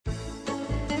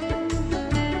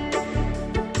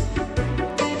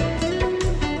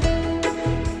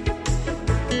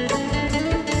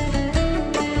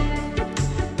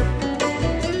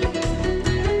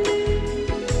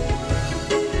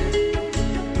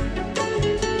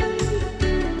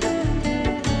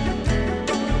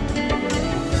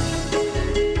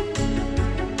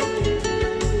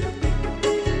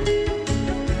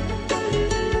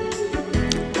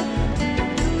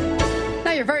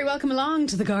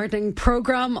gardening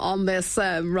programme on this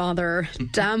rather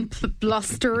damp,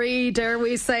 blustery, dare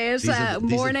we say it,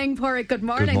 morning. Porrick, good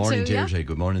morning. Good morning, Deirdre.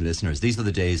 Good morning, listeners. These are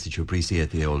the days that you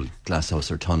appreciate the old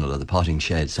glasshouse or tunnel or the potting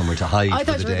shed, somewhere to hide I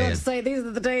for thought the you were day. going to say these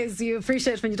are the days you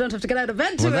appreciate when you don't have to get out of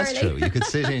bed too early. Well, that's true. You could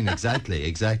sit in, exactly.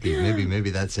 Maybe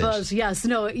that's it. But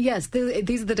yes,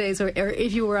 these are the days where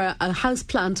if you were a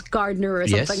houseplant gardener or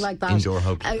something like that, indoor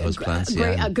house plants,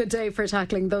 a good day for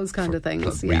tackling those kind of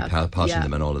things. Repotting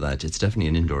them and all of that. It's definitely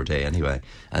an indoor day anyway.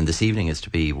 And this evening is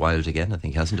to be wild again, I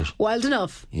think, hasn't it? Wild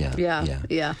enough.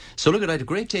 Yeah. So look, I had a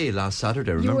great day last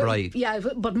Saturday.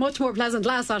 But much more pleasant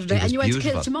last Saturday. And you went to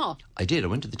Kiltimagh. I did. I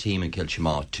went to the team in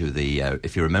Kiltimagh to the.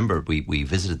 If you remember, we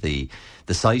visited the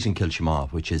site in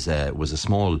Kiltimagh, which was a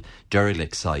small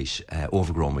derelict site,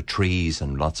 overgrown with trees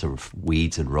and lots of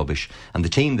weeds and rubbish. And the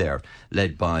team there,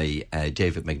 led by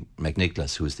David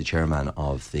McNicholas, who is the chairman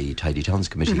of the Tidy Towns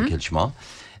Committee in Kiltimagh,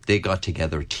 they got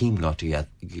together, a team got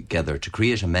together to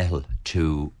create a mehel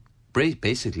to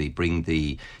basically bring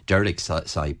the derelict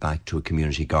site back to a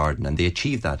community garden, and they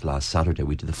achieved that last Saturday.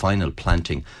 We did the final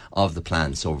planting of the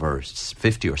plants. Over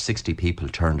 50 or 60 people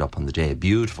turned up on the day. A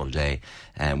beautiful day,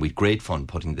 and we had great fun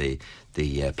putting the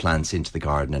plants into the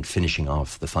garden and finishing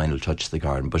off the final touch to the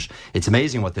garden. But it's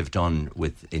amazing what they've done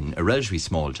in a relatively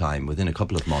small time, within a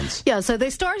couple of months. Yeah, so they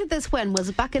started this when? Was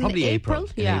it back in April?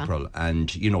 In April.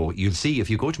 And, you'll see, if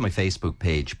you go to my Facebook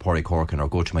page, Porrick Horkin, or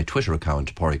go to my Twitter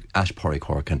account, @Porrick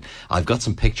Horkin, I've got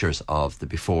some pictures of the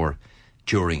before,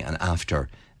 during and after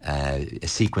a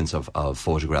sequence of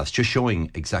photographs just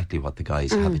showing exactly what the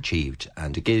guys have achieved,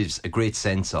 and it gives a great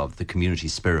sense of the community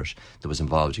spirit that was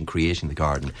involved in creating the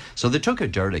garden. So they took a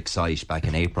derelict site back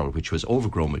in April, which was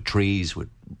overgrown with trees, with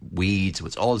weeds,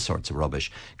 with all sorts of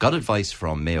rubbish. Got advice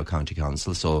from Mayo County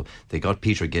Council, so they got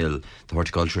Peter Gill, the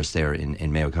horticulturist there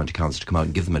in Mayo County Council, to come out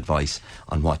and give them advice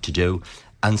on what to do.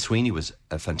 Anne Sweeney was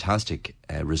a fantastic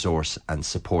resource and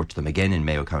support to them again in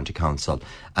Mayo County Council.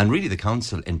 And really the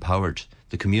council empowered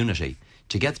the community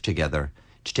to get together,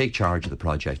 to take charge of the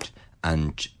project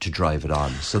and to drive it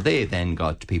on. So they then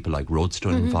got people like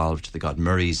Roadstone involved. They got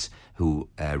Murray's, who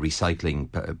recycling,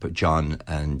 John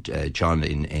in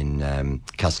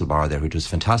Castlebar there, who does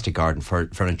fantastic garden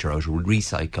furniture out of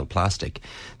recycled plastic.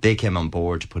 They came on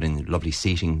board to put in lovely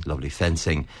seating, lovely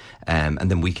fencing, and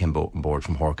then we came on board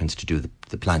from Horkins to do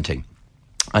the planting.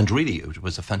 And really, it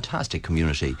was a fantastic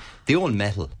community. The old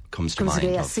metal comes to mind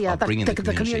of bringing the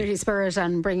community spirit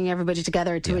and bringing everybody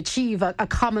together to achieve a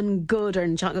common good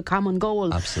and a common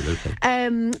goal. Absolutely.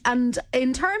 And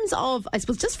in terms of, I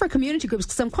suppose, just for community groups,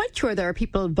 because I'm quite sure there are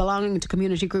people belonging to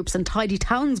community groups and Tidy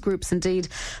Towns groups indeed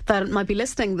that might be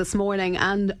listening this morning,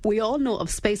 and we all know of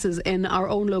spaces in our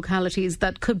own localities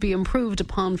that could be improved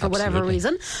upon for whatever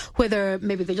reason, whether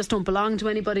maybe they just don't belong to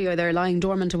anybody or they're lying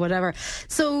dormant or whatever.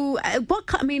 So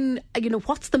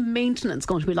what's the maintenance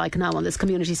going to be like now on this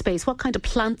community space? What kind of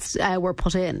plants were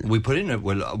put in? We put in a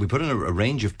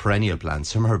range of perennial plants,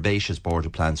 some herbaceous border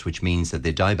plants, which means that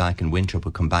they die back in winter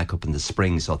but come back up in the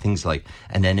spring. So things like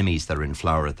anemones that are in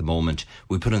flower at the moment.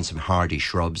 We put in some hardy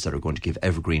shrubs that are going to give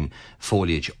evergreen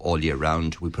foliage all year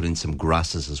round. We put in some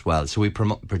grasses as well. So we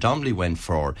predominantly went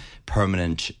for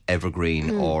permanent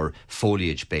evergreen or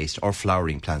foliage based or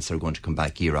flowering plants that are going to come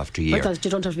back year after year. Because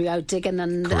you don't have to be out digging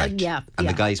and correct.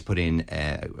 The guys put in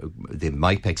the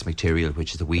Mypex material,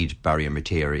 which is the weed barrier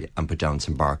material, and put down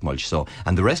some bark mulch. So,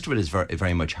 and the rest of it is very,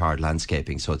 very much hard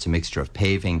landscaping. So it's a mixture of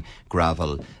paving,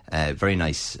 gravel, very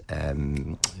nice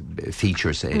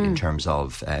features in terms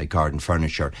of garden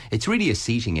furniture. It's really a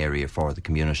seating area for the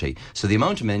community. So the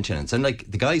amount of maintenance, and like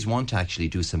the guys want to actually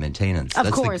do some maintenance. That's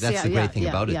the great thing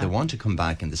about it. They want to come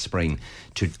back in the spring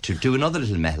to do another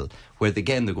little mehel, where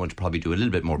again they're going to probably do a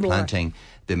little bit more planting.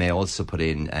 They may also put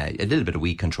in a little bit of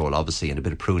weed control, obviously, and a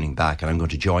bit of pruning back. And I'm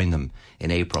going to join them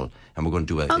in April, and we're going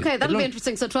to do that'll be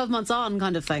interesting. So 12 months on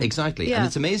kind of thing. Exactly. And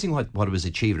it's amazing what was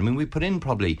achieved. I mean, we put in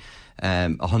probably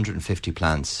 150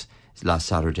 plants last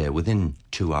Saturday within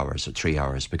 2 hours or 3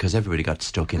 hours, because everybody got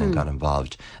stuck in and got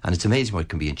involved. And it's amazing what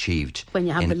can be achieved when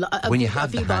you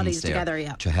have the bodies hands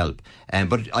together to help.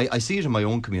 But I see it in my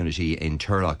own community in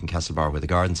Turlock and Castlebar, where the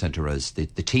garden centre is. The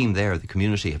team there, the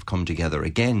community, have come together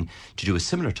again to do a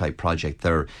similar type project.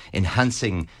 They're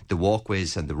enhancing the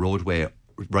walkways and the roadway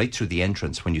right through the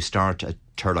entrance when you start at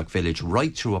Turlock Village,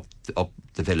 right through up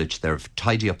the village. They've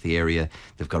tidied up the area.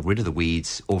 They've got rid of the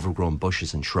weeds, overgrown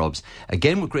bushes and shrubs.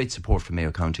 Again, with great support from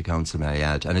Mayo County Council, may I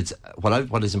add. And it's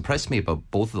what has impressed me about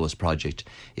both of those projects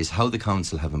is how the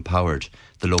council have empowered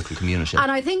the local community.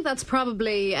 And I think that's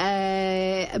probably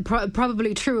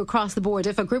probably true across the board.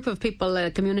 If a group of people,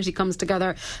 a community comes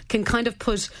together, can kind of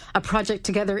put a project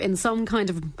together in some kind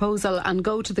of proposal and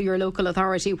go to your local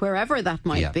authority, wherever that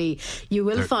might be, you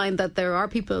will find that there are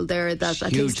people there that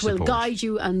at least will guide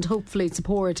you and hopefully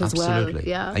support as well.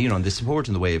 Yeah. And, and they support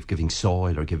in the way of giving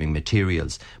soil or giving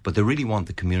materials, but they really want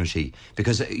the community,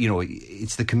 because,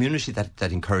 it's the community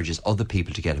that encourages other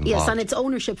people to get involved. Yes, and it's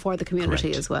ownership for the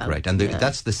community as well. Correct. And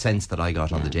that's the sense that I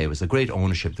got on the day, was the great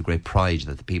ownership, the great pride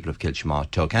that the people of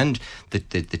Kilchimott took. And the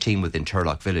team within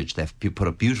Turlock Village, they've put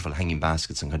up beautiful hanging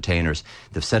baskets and containers.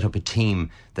 They've set up a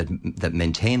team that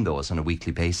maintain those on a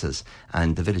weekly basis,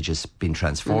 and the village has been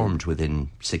transformed within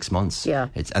 6 months. Yeah.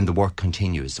 And the work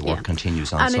continues. The work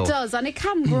continues on. And it does, and it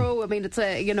can grow. I mean, it's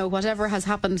whatever has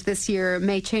happened this year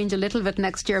may change a little bit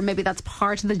next year. Maybe that's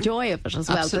part of the joy of it as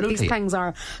well. Absolutely. That these things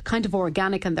are kind of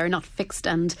organic and they're not fixed,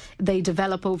 and they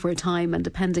develop over time, and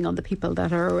depending on the people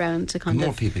that are around to kind of...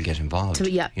 More people get involved,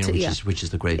 which is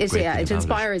the great thing about it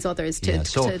inspires others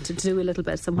to do a little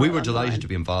bit. We were delighted to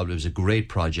be involved. It was a great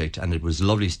project, and it was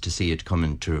lovely to see it come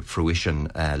into fruition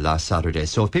last Saturday.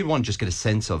 So if people want to just get a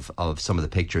sense of some of the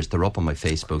pictures, they're up on my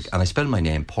Facebook, and I spell my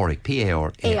name Pádraig,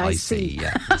 P-A-R-A-I-C.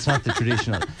 Yeah, it's not the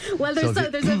traditional. Well, there's a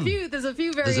few variations.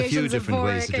 There's a few different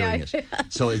ways of doing it.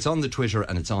 So it's on the Twitter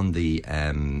and it's on the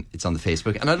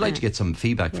Facebook, and I'd like to get some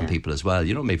feedback from people as well.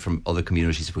 Maybe from other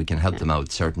communities, if we can help them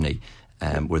out. Certainly.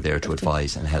 We're there to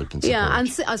advise and help and support. Yeah, and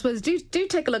I suppose do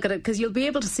take a look at it, because you'll be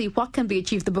able to see what can be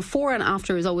achieved. The before and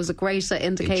after is always a great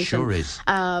indication. It sure is.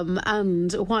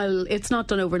 And while it's not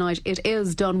done overnight, it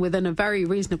is done within a very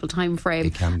reasonable time frame.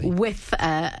 It can be. With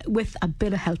a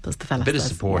bit of help, as the fellow says. A bit of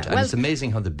support. And it's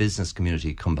amazing how the business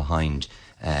community come behind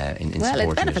in well, supporting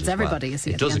it benefits everybody, well. you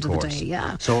see, it at does, the end of of course. the day.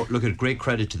 Yeah. So, look, at great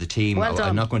credit to the team. Well done.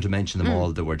 I'm not going to mention them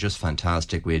all. They were just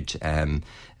fantastic. We had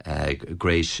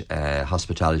great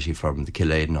hospitality from the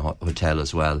Killeaden Hotel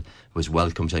as well. Was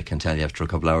welcomed, I can tell you, after a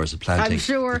couple of hours of planting. I'm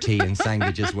sure. The tea and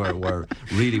sandwiches were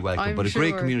really welcome. But a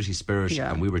great community spirit,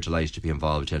 yeah. and we were delighted to be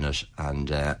involved in it.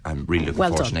 And I'm really looking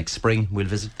forward to next spring. We'll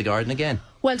visit the garden again.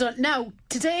 Well done. Now,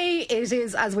 today it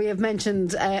is, as we have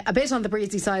mentioned, a bit on the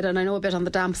breezy side, and I know a bit on the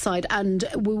damp side. And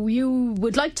you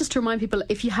would like just to remind people,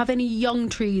 if you have any young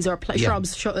trees or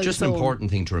shrubs... Just an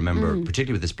important thing to remember,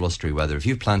 particularly with this blustery weather. If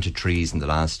you've planted trees in the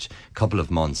last couple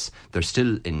of months, they're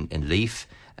still in leaf.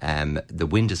 The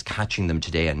wind is catching them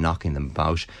today and knocking them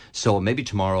about. So maybe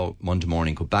tomorrow, Monday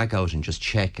morning, go back out and just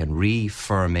check and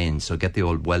re-firm in. So get the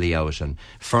old welly out and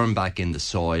firm back in the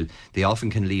soil. They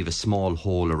often can leave a small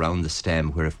hole around the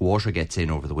stem where if water gets in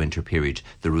over the winter period,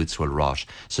 the roots will rot.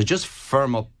 So just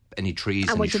firm up any trees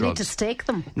and would you shrubs. Need to stake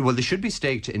them? Well, they should be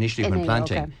staked initially when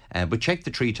planting, but check the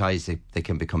tree ties; they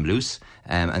can become loose.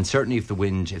 And certainly, if the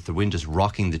wind is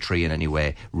rocking the tree in any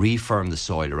way, refirm the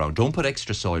soil around. Don't put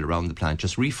extra soil around the plant.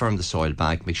 Just refirm the soil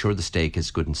back. Make sure the stake is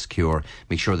good and secure.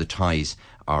 Make sure the ties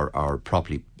are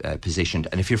properly positioned.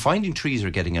 And if you're finding trees are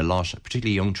getting a lot,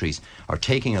 particularly young trees, are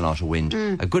taking a lot of wind,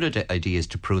 a good idea is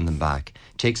to prune them back.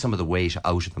 Take some of the weight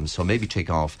out of them. So maybe take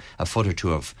off a foot or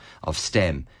two of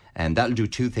stem. And that'll do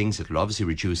two things. It'll obviously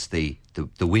reduce the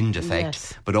wind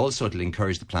effect, but also it'll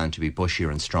encourage the plant to be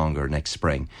bushier and stronger next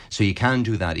spring. So you can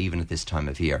do that even at this time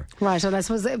of year. Right, and I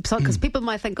suppose, because people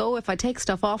might think, if I take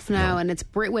stuff off now and it's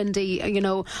windy,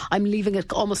 I'm leaving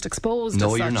it almost exposed.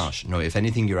 No, you're not. No, if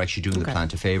anything, you're actually doing the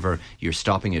plant a favour. You're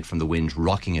stopping it from the wind,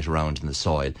 rocking it around in the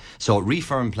soil. So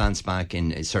refirm plants back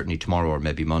in certainly tomorrow or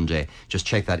maybe Monday. Just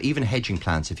check that. Even hedging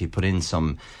plants, if you put in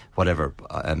some whatever,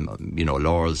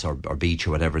 laurels or beech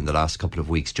or whatever in the last couple of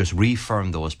weeks, just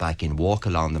refirm those back in, walk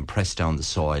along them, press down the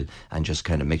soil, and just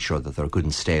kind of make sure that they're good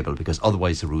and stable, because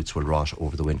otherwise the roots will rot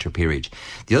over the winter period.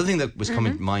 The other thing that was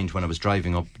coming to mind when I was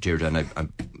driving up, Deirdre, and I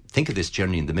think of this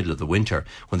generally in the middle of the winter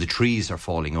when the trees are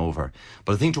falling over,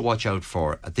 but a thing to watch out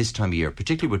for at this time of year,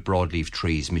 particularly with broadleaf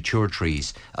trees, mature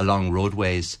trees, along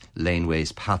roadways,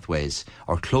 laneways, pathways,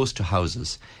 or close to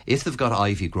houses, if they've got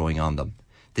ivy growing on them,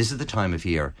 this is the time of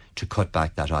year to cut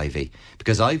back that ivy,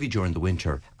 because ivy during the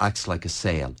winter acts like a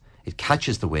sail. It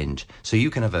catches the wind, so you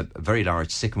can have a very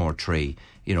large sycamore tree,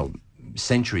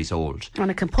 centuries old.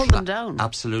 And it can pull them down.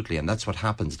 Absolutely, and that's what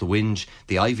happens.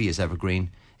 The ivy is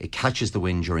evergreen. It catches the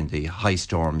wind during the high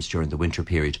storms during the winter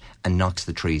period and knocks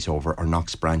the trees over or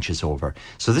knocks branches over.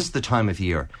 So this is the time of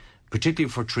year,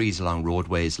 particularly for trees along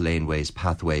roadways, laneways,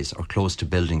 pathways, or close to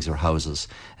buildings or houses.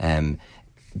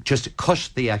 just cut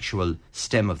the actual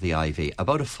stem of the ivy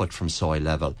about a foot from soil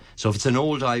level. So if it's an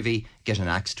old ivy, get an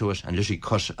axe to it and literally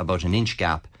cut about an inch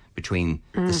gap between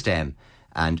the stem,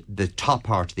 and the top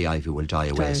part of the ivy will die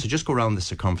away. So just go around the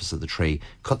circumference of the tree,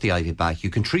 cut the ivy back. You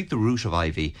can treat the root of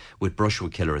ivy with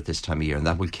brushwood killer at this time of year, and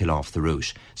that will kill off the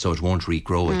root, so it won't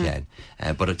regrow again.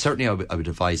 But certainly I would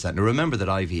advise that. Now remember that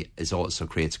ivy also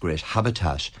creates great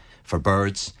habitat for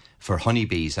birds, for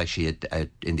honeybees. Actually,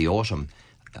 in the autumn,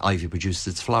 ivy produces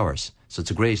its flowers, so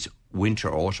it's a great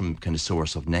winter, autumn kind of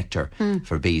source of nectar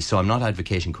for bees. So I'm not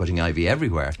advocating cutting ivy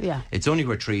everywhere. It's only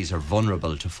where trees are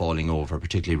vulnerable to falling over,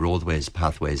 particularly roadways,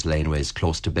 pathways, laneways,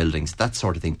 close to buildings, that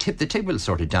sort of thing. The typical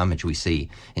sort of damage we see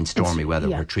in stormy weather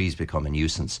where trees become a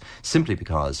nuisance simply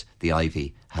because the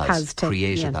ivy has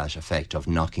created that effect of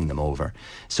knocking them over.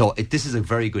 So this is a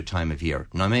very good time of year.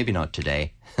 Now maybe not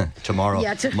today, tomorrow,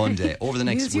 Monday, over the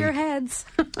next week. Use your heads.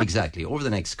 Exactly, over the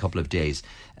next couple of days.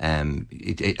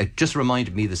 It just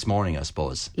reminded me this morning, I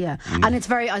suppose. And it's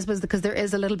very, I suppose, because there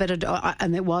is a little bit of,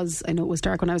 and it was, I know it was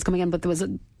dark when I was coming in, but there was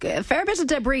a fair bit of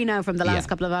debris now from the last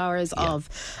couple of hours of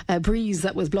breeze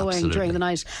that was blowing during the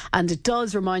night, and it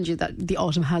does remind you that the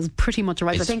autumn has pretty much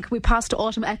arrived. I think we passed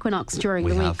autumn equinox during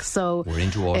the week, so we're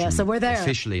into autumn so we're there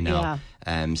officially now.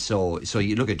 So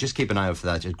you look at, just keep an eye out for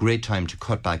that. A great time to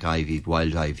cut back ivy,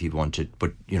 wild ivy if you want it,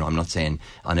 but I'm not saying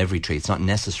on every tree. It's not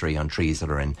necessary on trees that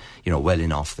are in well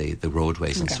in off the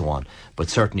roadways and so on, but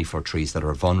certainly for trees that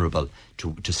are vulnerable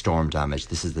to storm damage,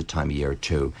 this is the time of year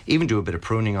to even do a bit of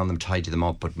pruning on them, tidy them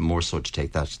up, but more so to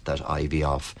take that ivy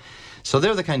off. So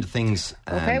they're the kind of things.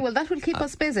 Okay, well that will keep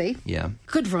us busy. Yeah.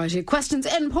 Good variety of questions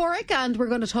in Porrick, and we're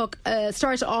going to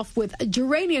start off with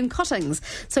geranium cuttings.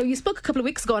 So you spoke a couple of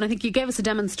weeks ago, and I think you gave us a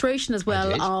demonstration as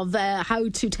well of how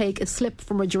to take a slip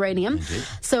from a geranium.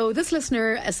 So this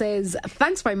listener says,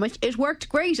 thanks very much, it worked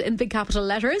great, in big capital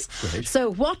letters. Great.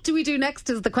 So what do we do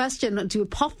next is the question. Do we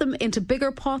pot them into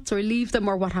bigger pots or leave them,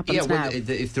 or what happens now?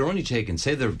 If they're only taken,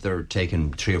 say they're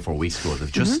taken 3 or 4 weeks ago,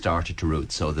 they've just started to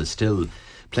root, so there's still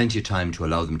plenty of time to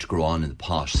allow them to grow on in the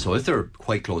pot. So if they're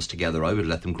quite close together, I would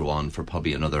let them grow on for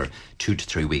probably another 2 to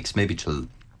 3 weeks, maybe till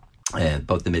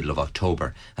about the middle of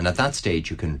October. And at that stage,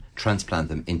 you can transplant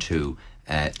them into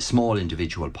small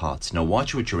individual pots. Now,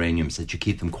 watch with geraniums that you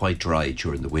keep them quite dry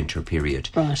during the winter period.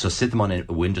 Right. So sit them on a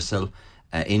windowsill,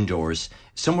 indoors,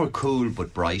 somewhere cool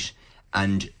but bright,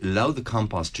 and allow the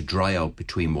compost to dry out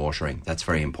between watering. That's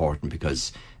very important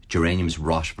because geraniums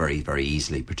rot very, very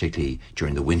easily, particularly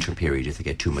during the winter period if they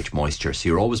get too much moisture. So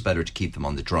you're always better to keep them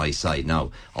on the dry side.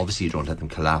 Now, obviously you don't let them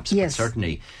collapse, but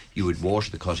certainly you would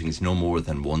water the cuttings no more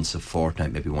than once a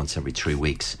fortnight, maybe once every 3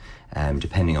 weeks,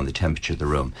 depending on the temperature of the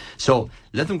room. So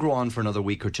let them grow on for another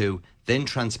week or two, then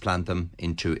transplant them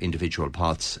into individual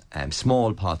pots,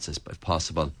 small pots if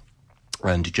possible.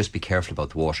 And just be careful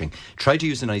about the watering. Try to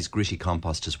use a nice gritty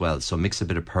compost as well. So mix a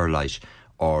bit of perlite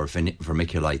or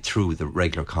vermiculite through the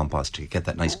regular compost to get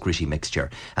that nice gritty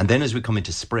mixture. And then as we come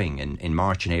into spring, in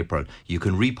March and April, you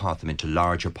can repot them into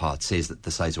larger pots, say the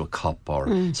size of a cup or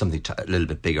something a little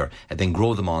bit bigger, and then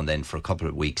grow them on then for a couple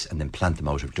of weeks and then plant them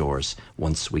out of doors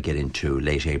once we get into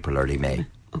late April, early May.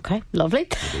 Okay, lovely.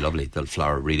 They'll be lovely. They'll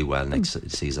flower really well next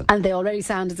season. And they already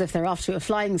sound as if they're off to a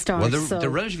flying start. Well, they're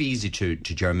relatively easy to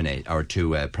germinate or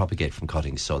to propagate from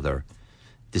cuttings, so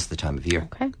this is the time of year.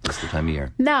 Okay. This is the time of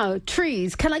year. Now,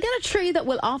 trees. Can I get a tree that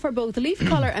will offer both leaf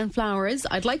colour and flowers?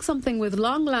 I'd like something with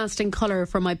long-lasting colour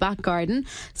for my back garden.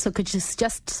 So could you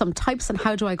suggest some types and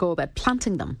how do I go about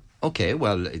planting them? Okay,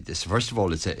 well, first of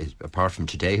all, it's apart from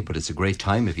today, but it's a great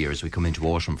time of year as we come into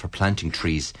autumn for planting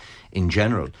trees in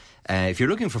general. If you're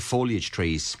looking for foliage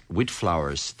trees with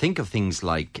flowers, think of things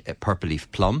like purple leaf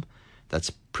plum.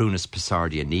 That's Prunus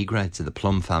pissardia nigra. It's in the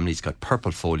plum family. It's got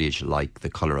purple foliage like the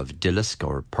colour of dillisk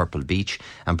or purple beech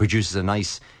and produces a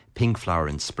nice pink flower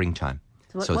in springtime.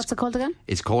 So what's it called again?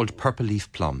 It's called purple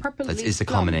leaf plum. It's the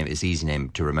common name. It's the easy name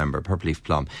to remember. Purple leaf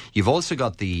plum. You've also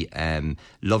got the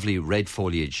lovely red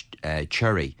foliage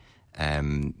cherry.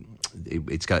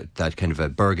 It's got that kind of a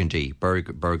burgundy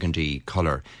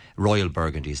colour. Royal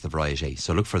Burgundy is the variety,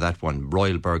 so look for that one.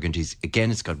 Royal Burgundies,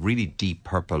 again, it's got really deep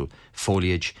purple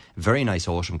foliage, very nice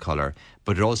autumn colour,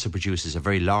 but it also produces a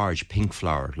very large pink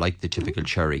flower like the typical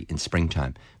cherry in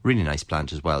springtime. Really nice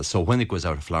plant as well. So when it goes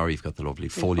out of flower, you've got the lovely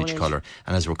foliage colour,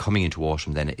 and as we're coming into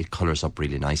autumn, then it colours up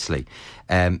really nicely.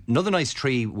 Another nice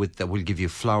tree that will give you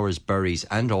flowers, berries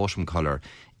and autumn colour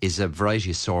is a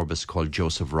variety of sorbus called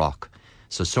Joseph Rock.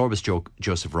 So sorbus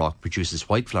Joseph Rock produces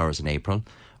white flowers in April,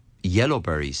 yellow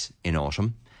berries in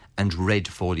autumn, and red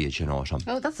foliage in autumn.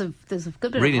 Oh, there's a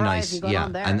good bit Really of nice, variety going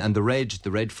on there. and the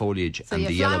red foliage so and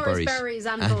the yellow flowers, berries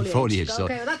and foliage. So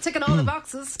Okay, well, that's ticking all the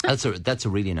boxes. that's a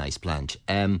really nice plant.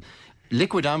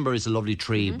 Liquid amber is a lovely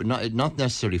tree, but not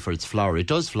necessarily for its flower. It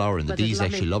does flower, and the bees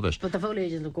actually love it. But the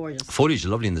foliage is gorgeous. Foliage is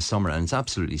lovely in the summer, and it's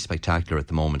absolutely spectacular at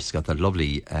the moment. It's got that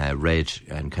lovely red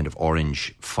and kind of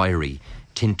orange, fiery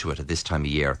tint to it at this time of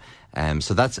year.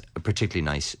 So that's a particularly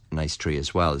nice tree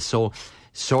as well. So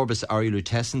Sorbus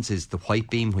aurulutescens is the white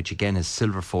beam, which again has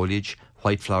silver foliage,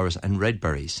 white flowers and red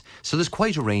berries. So there's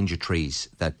quite a range of trees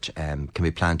that can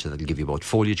be planted that will give you both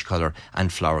foliage colour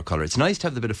and flower colour. It's nice to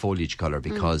have the bit of foliage colour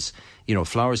because,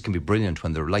 flowers can be brilliant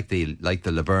when they're like the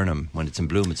laburnum. When it's in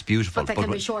bloom, it's beautiful. But they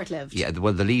can be short-lived. Yeah,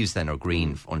 well, the leaves then are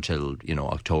green until,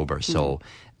 October. So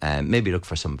maybe look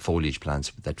for some foliage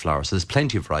plants that flower. So there's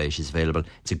plenty of varieties available.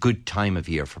 It's a good time of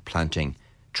year for planting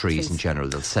trees in general.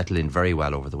 They'll settle in very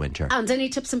well over the winter. And any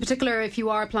tips in particular if you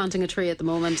are planting a tree at the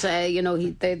moment?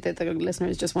 The listener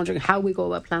is just wondering how we go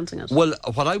about planting it. Well,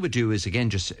 what I would do is, again,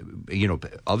 just,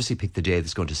 obviously pick the day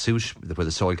that's going to suit, where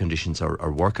the soil conditions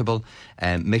are workable.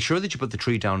 Make sure that you put the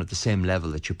tree down at the same level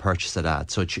that you purchased it at.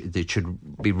 So it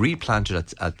should be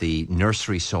replanted at the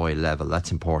nursery soil level. That's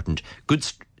important. Good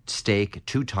stake,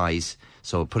 2 ties.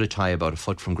 So put a tie about a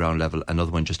foot from ground level,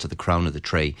 another one just to the crown of the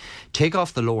tree. Take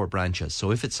off the lower branches.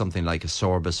 So if it's something like a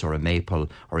sorbus or a maple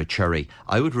or a cherry,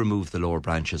 I would remove the lower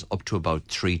branches up to about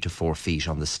 3 to 4 feet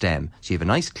on the stem. So you have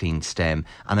a nice clean stem,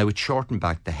 and I would shorten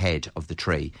back the head of the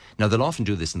tree. Now, they'll often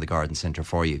do this in the garden centre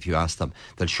for you if you ask them.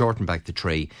 They'll shorten back the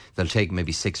tree. They'll take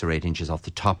maybe 6 or 8 inches off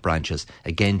the top branches,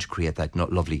 again to create that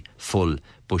lovely, full,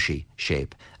 bushy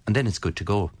shape. And then it's good to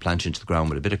go. Plant into the ground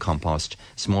with a bit of compost,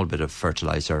 small bit of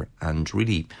fertiliser, and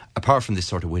really, apart from this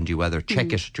sort of windy weather,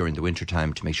 check it during the winter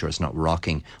time to make sure it's not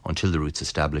rocking until the roots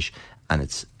establish, and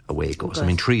it's away it goes. I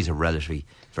mean, trees are relatively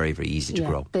very, very easy to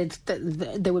grow.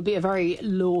 There would be a very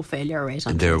low failure rate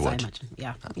on there trees, would. I imagine.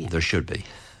 Yeah. There should be.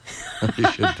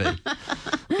 There should be.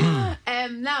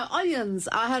 Now, onions.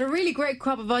 I had a really great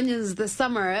crop of onions this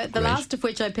summer, the last of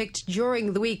which I picked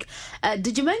during the week.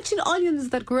 Did you mention onions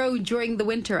that grow during the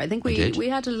winter? I think we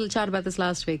had a little chat about this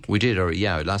last week. We did,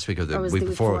 last week or the week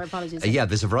before. Apologies.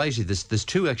 There's a variety. There's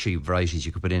 2 actually varieties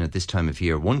you could put in at this time of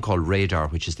year. One called Radar,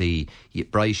 which is the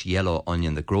bright yellow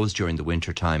onion that grows during the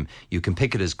winter time. You can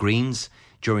pick it as greens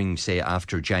during, say,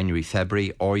 after January,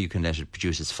 February, or you can let it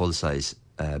produce its full size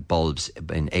bulbs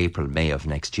in April, May of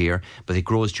next year, but it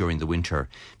grows during the winter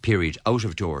period out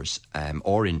of doors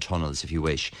or in tunnels if you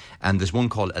wish. And there's one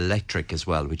called Electric as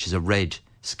well, which is a red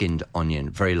skinned onion,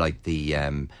 very like the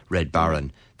Red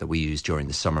Baron that we use during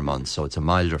the summer months. So it's a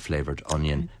milder flavoured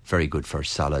onion, very good for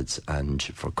salads and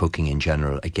for cooking in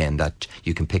general. Again, that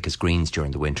you can pick as greens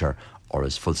during the winter or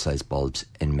as full size bulbs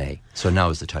in May. So now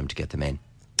is the time to get them in.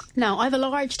 Now, I have a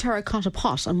large terracotta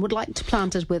pot and would like to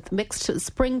plant it with mixed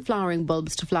spring flowering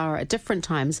bulbs to flower at different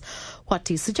times. What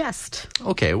do you suggest?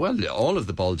 Okay, well, all of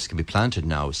the bulbs can be planted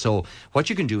now. So what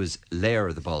you can do is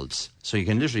layer the bulbs. So you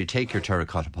can literally take your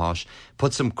terracotta pot,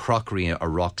 put some crockery or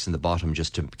rocks in the bottom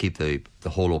just to keep the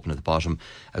hole open at the bottom,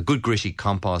 a good gritty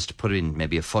compost, put in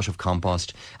maybe a foot of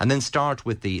compost, and then start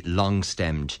with the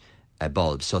long-stemmed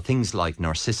bulbs. So things like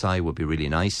narcissi would be really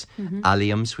nice.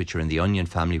 Alliums, which are in the onion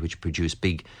family, which produce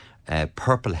big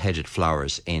purple-headed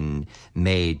flowers in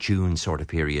May, June sort of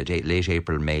period, late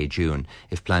April, May, June,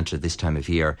 if planted at this time of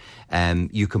year.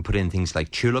 You can put in things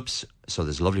like tulips. So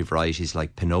there's lovely varieties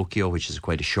like Pinocchio, which is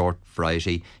quite a short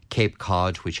variety. Cape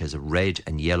Cod, which has a red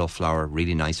and yellow flower,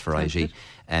 really nice variety.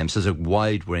 So there's a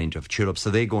wide range of tulips. So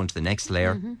they go into the next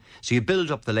layer. So you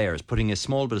build up the layers, putting a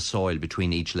small bit of soil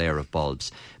between each layer of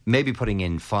bulbs. Maybe putting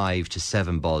in 5 to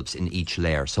 7 bulbs in each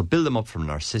layer. So build them up from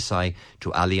narcissi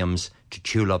to alliums to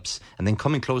tulips. And then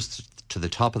coming close to the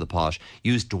top of the pot,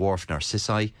 use dwarf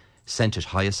narcissi, scented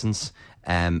hyacinths.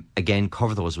 Again,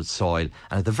 cover those with soil,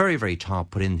 and at the very, very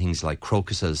top put in things like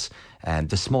crocuses.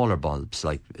 The smaller bulbs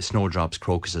like snowdrops,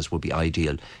 crocuses would be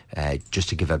ideal just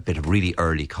to give a bit of really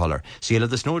early colour. So you'll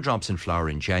have the snowdrops in flower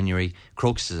in January,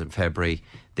 crocuses in February.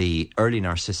 The early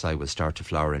narcissi will start to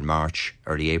flower in March,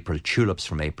 early April, tulips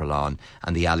from April on,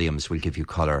 and the alliums will give you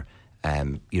colour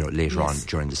later on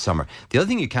during the summer. The other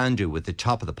thing you can do with the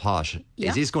top of the pot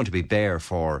is it's going to be bare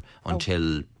for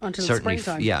until certainly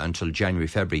springtime. Until January,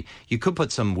 February. You could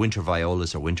put some winter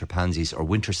violas or winter pansies or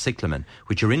winter cyclamen,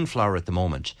 which are in flower at the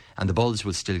moment, and the bulbs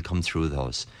will still come through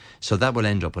those. So that will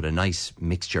end up with a nice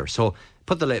mixture. So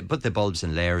put the bulbs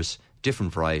in layers,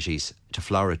 different varieties to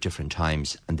flower at different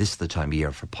times, and this is the time of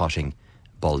year for potting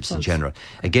bulbs in general.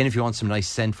 Again, if you want some nice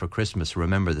scent for Christmas,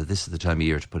 remember that this is the time of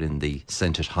year to put in the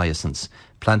scented hyacinths.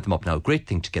 Plant them up now. Great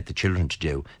thing to get the children to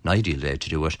do. An ideal day to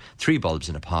do it. 3 bulbs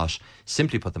in a pot.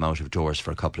 Simply put them out of doors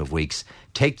for a couple of weeks.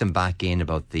 Take them back in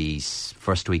about the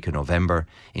first week of November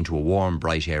into a warm,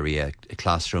 bright area, a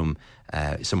classroom,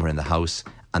 somewhere in the house,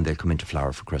 and they'll come into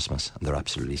flower for Christmas. And they're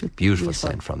absolutely beautiful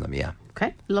scent from them, yeah.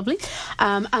 Okay, lovely.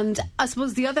 And I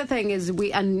suppose the other thing is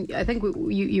I think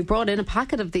you brought in a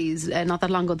packet of these not that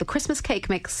long ago, the Christmas cake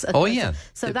mix. Oh, yeah.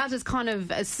 So that is kind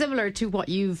of similar to what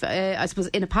you've, I suppose,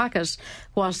 in a packet,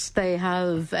 what they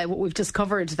have, what we've just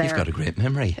covered there. You've got a great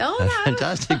memory. Oh, a no.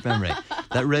 fantastic memory.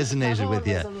 That resonated with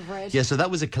you. Yeah, so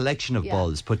that was a collection of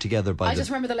bulbs put together by I just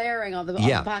remember the layering of the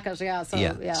packet,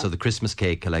 So the Christmas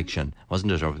cake collection,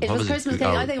 wasn't it? Or it was Christmas cake.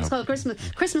 I think it was called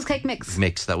Christmas cake mix.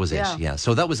 Mix, that was it, yeah.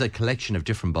 So that was a collection of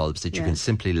different bulbs that you can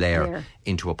simply layer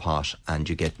into a pot, and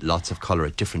you get lots of colour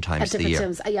at different times of the year.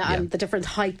 And the different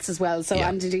heights as well. So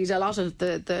and indeed a lot of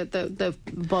the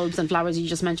bulbs and flowers you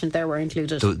just mentioned there were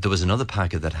included. There was another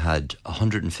packet that had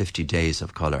 150 days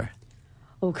of colour.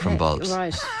 Okay, from bulbs.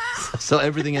 Right. So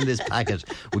everything in this packet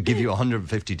would give you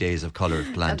 150 days of colour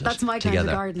planted That's my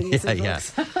together. kind of gardening. Yeah.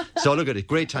 So look at it.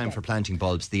 Great time for planting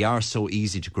bulbs. They are so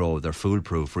easy to grow. They're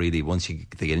foolproof, really. Once they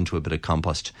get into a bit of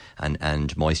compost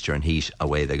and moisture and heat,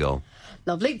 away they go.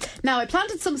 Lovely. Now, I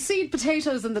planted some seed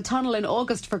potatoes in the tunnel in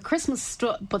August for Christmas,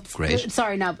 but Great.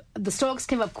 Now the stalks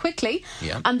came up quickly,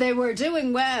 and they were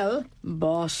doing well.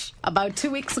 But about 2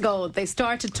 weeks ago, they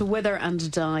started to wither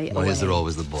and die. Why is there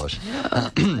always the but?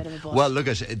 Well, look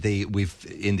at we've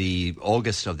in the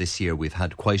August of this year, we've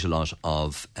had quite a lot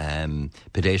of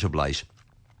potato blight.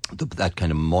 That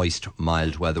kind of moist,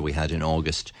 mild weather we had in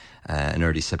August and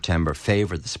early September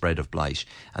favoured the spread of blight,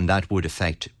 and that would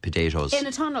affect potatoes. In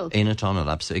a tunnel? In a tunnel,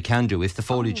 absolutely. It can do if the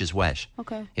foliage is wet.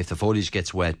 Okay. If the foliage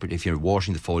gets wet, but if you're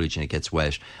watering the foliage and it gets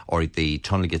wet, or the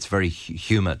tunnel gets very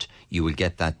humid, you will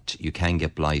get that. You can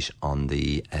get blight on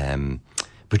the...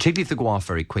 particularly if they go off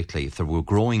very quickly, if they were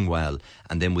growing well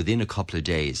and then within a couple of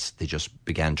days they just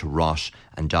began to rot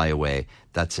and die away,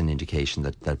 that's an indication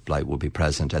that blight will be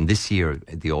present. And this year,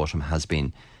 the autumn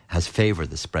has favoured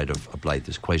the spread of blight.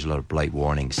 There's quite a lot of blight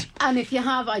warnings. And if you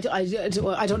have, I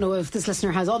don't know if this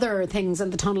listener has other things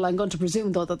in the tunnel. I'm going to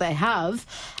presume, though, that they have.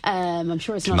 I'm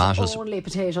sure it's Tomatoes. Not only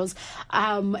potatoes.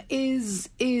 Can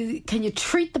you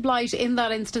treat the blight in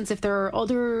that instance if there are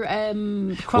other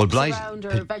crops around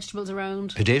or vegetables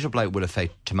around? Potato blight will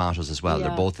affect tomatoes as well. Yeah.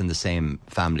 They're both in the same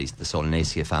families, the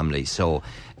Solanaceae family. So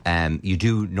you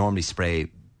do normally spray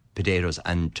potatoes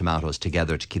and tomatoes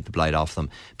together to keep the blight off them.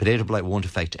 Potato blight won't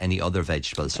affect any other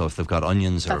vegetables, so if they've got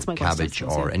onions or cabbage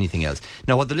or anything else.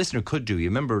 Now, what the listener could do, you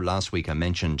remember last week I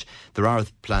mentioned there are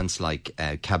plants like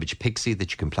cabbage pixie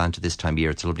that you can plant at this time of year.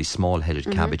 It's a lovely small-headed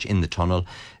cabbage in the tunnel.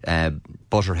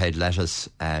 Butterhead lettuce,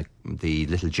 the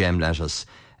little gem lettuce,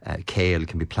 kale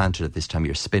can be planted at this time of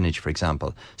year. Spinach, for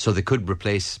example. So they could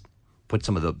put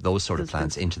some of those sort of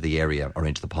plants into the area or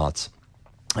into the pots.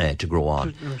 To grow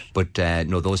on. But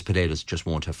no, those potatoes just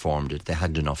won't have formed it. They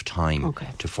hadn't enough time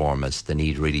to form as they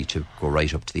need really to go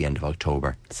right up to the end of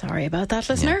October. Sorry about that,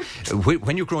 listener. Yeah.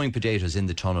 When you're growing potatoes in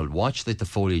the tunnel, watch that the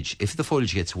foliage, if the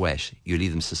foliage gets wet, you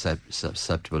leave them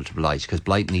susceptible to blight, because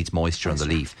blight needs moisture on the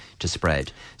leaf to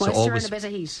spread. Moisture and a bit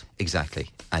of heat.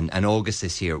 Exactly. And August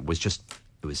this year was just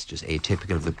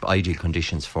atypical of the ideal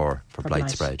conditions for blight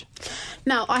spread.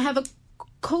 Now, I have a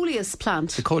coleus plant.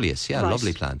 The coleus, yeah,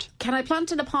 lovely plant. Can I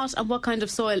plant in a pot, and what kind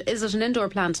of soil? Is it an indoor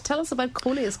plant? Tell us about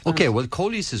coleus plant. Okay, well,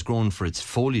 coleus is grown for its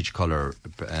foliage colour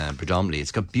predominantly.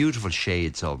 It's got beautiful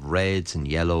shades of reds and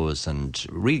yellows and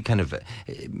really kind of a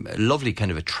lovely kind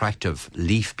of attractive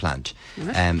leaf plant.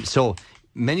 Right. So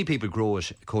many people grow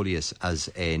coleus as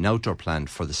an outdoor plant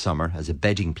for the summer, as a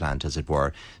bedding plant, as it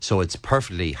were. So it's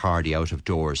perfectly hardy out of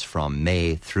doors from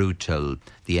May through till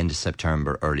the end of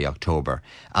September, early October.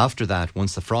 After that,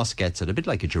 once the frost gets it, a bit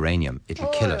like a geranium, it'll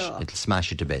kill it. It'll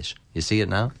smash it to bits. You see it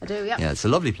now? I do, yeah. Yeah, it's a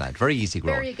lovely plant, very easy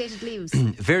growing. Variegated leaves.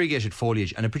 Variegated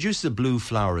foliage, and it produces a blue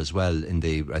flower as well.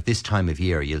 At this time of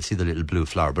year, you'll see the little blue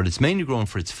flower, but it's mainly grown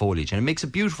for its foliage, and it makes a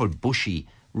beautiful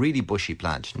really bushy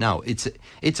plant. Now, it's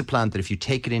a plant that if you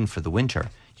take it in for the winter,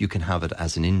 you can have it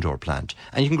as an indoor plant.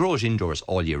 And you can grow it indoors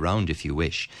all year round if you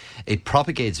wish. It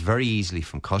propagates very easily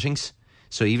from cuttings.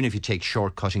 So even if you take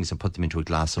short cuttings and put them into a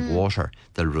glass of water,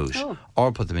 they'll root.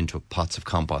 Or put them into pots of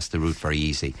compost, they'll root very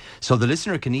easy. So the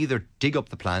listener can either dig up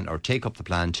the plant or take up the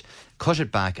plant, cut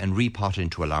it back and repot it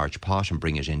into a large pot and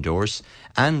bring it indoors,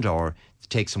 and or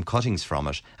take some cuttings from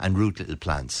it and root little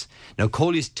plants. Now,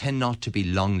 coleus tend not to be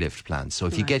long-lived plants, so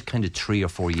if you get kind of 3 or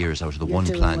 4 years out of the one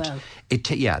plant, well.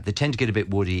 they tend to get a bit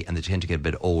woody and they tend to get a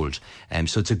bit old.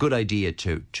 So it's a good idea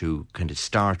to kind of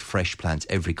start fresh plants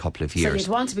every couple of years. So you'd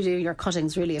want to be doing your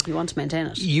cuttings really if you want to maintain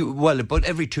it. About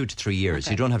every 2 to 3 years.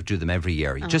 You don't have to do them every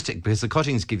year. Just because the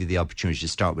cuttings give you the opportunity to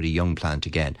start with a young plant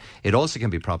again. It also can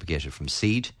be propagated from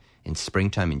seed. In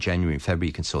springtime, in January and February,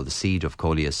 you can sow the seed of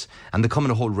coleus, and they come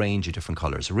in a whole range of different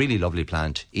colours. A really lovely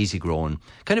plant, easy grown,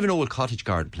 kind of an old cottage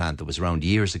garden plant that was around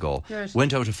years ago. Right.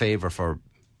 Went out of favour for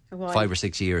 5 or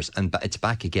 6 years, and it's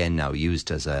back again now,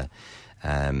 used as a...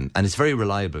 and it's very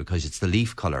reliable because it's the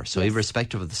leaf colour. So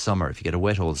irrespective of the summer, if you get a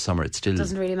wet old summer, it still...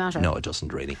 doesn't really matter. No, it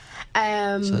doesn't really.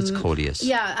 So that's coleus.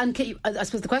 Yeah, and I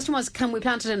suppose the question was, can we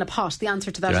plant it in a pot? The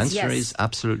answer to that is yes. The answer is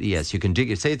absolutely yes. You can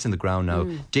dig it, say it's in the ground now,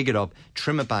 dig it up,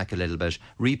 trim it back a little bit,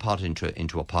 repot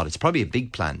into a pot. It's probably a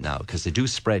big plant now because they do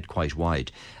spread quite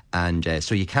wide. And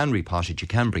so you can repot it, you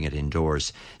can bring it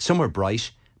indoors. Somewhere bright,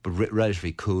 but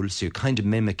relatively cool, so you're kind of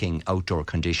mimicking outdoor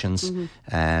conditions.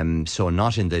 So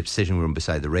not in the sitting room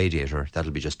beside the radiator,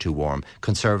 that'll be just too warm.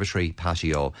 Conservatory,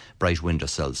 patio, bright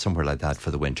windowsills, somewhere like that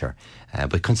for the winter.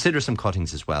 But consider some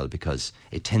cuttings as well, because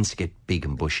it tends to get big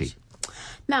and bushy.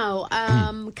 Now,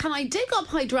 can I dig up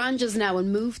hydrangeas now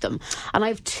and move them? And I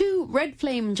have 2 red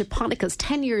flame japonicas,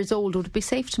 10 years old. Would it be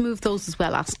safe to move those as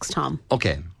well, asks Tom.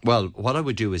 Okay, well, what I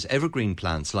would do is evergreen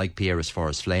plants like Pieris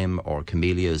forest flame or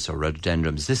camellias or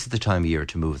rhododendrons, this is the time of year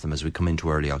to move them as we come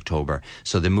into early October.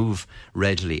 So they move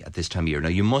readily at this time of year. Now,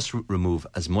 you must remove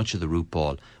as much of the root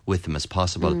ball with them as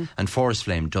possible, and forest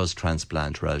flame does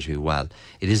transplant relatively well.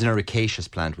 It is an ericaceous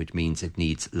plant, which means it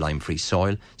needs lime-free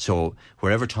soil. So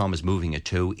wherever Tom is moving it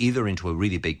to, either into a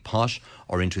really big pot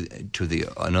or into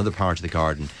another part of the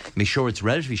garden, make sure it's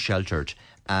relatively sheltered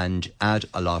and add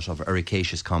a lot of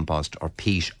ericaceous compost or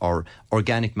peat or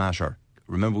organic matter.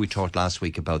 Remember we talked last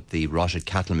week about the rotted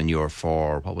cattle manure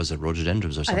for, what was it,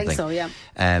 rhododendrons or something? I think so,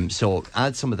 yeah. So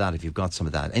add some of that if you've got some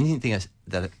of that. Anything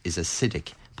that is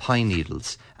acidic, pine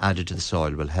needles added to the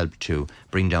soil will help to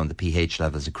bring down the pH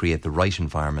levels and create the right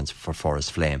environments for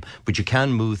forest flame. But you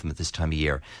can move them at this time of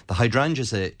year. The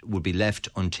hydrangeas would be left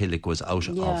until it goes out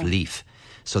of leaf.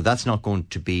 So that's not going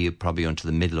to be probably until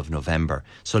the middle of November.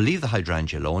 So leave the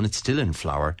hydrangea alone. It's still in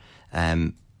flower.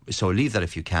 So leave that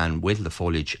if you can, wait till the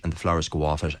foliage and the flowers go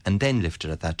off it, and then lift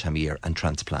it at that time of year and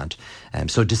transplant.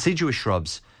 So deciduous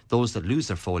shrubs, those that lose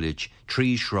their foliage,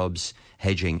 trees, shrubs,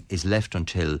 hedging is left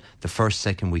until the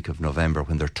second week of November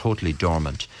when they're totally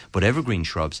dormant. But evergreen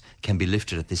shrubs can be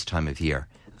lifted at this time of year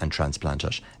and transplant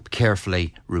it.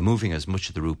 Carefully removing as much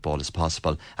of the root ball as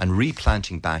possible and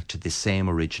replanting back to the same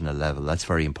original level. That's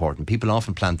very important. People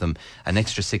often plant them an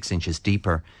extra 6 inches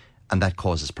deeper, and that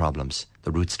causes problems.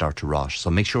 The roots start to rot. So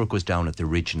make sure it goes down at the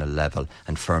original level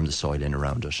and firm the soil in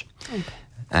around it. Okay.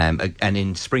 And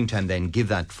in springtime then, give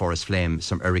that forest flame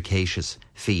some ericaceous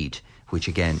feed, which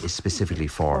again is specifically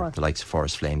for the likes of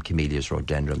forest flame, camellias,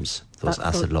 rhododendrons, those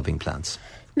acid-loving plants.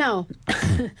 Now,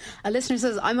 a listener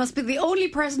says, I must be the only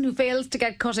person who fails to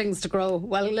get cuttings to grow.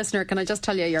 Well, listener, can I just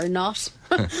tell you, you're not.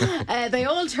 They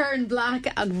all turn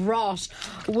black and rot.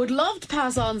 Would love to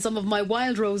pass on some of my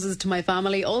wild roses to my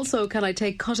family. Also, can I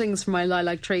take cuttings from my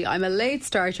lilac tree? I'm a late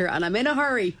starter and I'm in a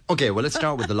hurry. Okay, well, let's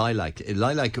start with the lilac.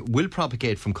 Lilac will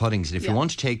propagate from cuttings, and if you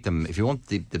want to take them, if you want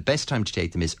the best time to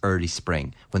take them is early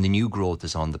spring, when the new growth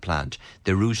is on the plant.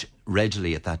 They root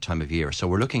readily at that time of year. So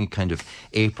we're looking at kind of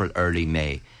April, early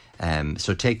May.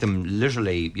 So take them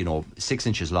literally, 6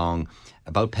 inches long,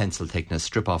 about pencil thickness,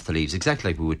 strip off the leaves,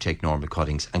 exactly like we would take normal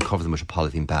cuttings, and cover them with a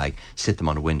polythene bag, sit them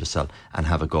on a windowsill and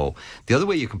have a go. The other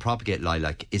way you can propagate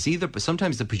lilac is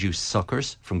sometimes they produce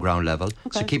suckers from ground level,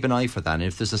 so keep an eye for that. And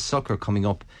if there's a sucker coming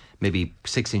up maybe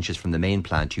 6 inches from the main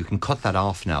plant, you can cut that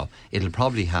off now. It'll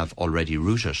probably have already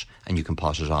rooted and you can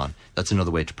pot it on. That's another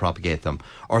way to propagate them.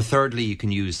 Or thirdly, you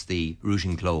can use the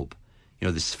rooting globe.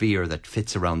 The sphere that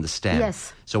fits around the stem.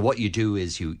 Yes. So what you do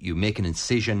is you make an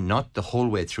incision, not the whole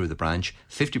way through the branch,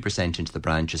 50% into the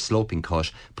branch, a sloping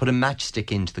cut, put a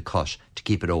matchstick into the cut to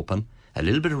keep it open, a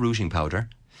little bit of rooting powder,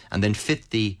 and then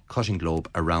fit the cutting globe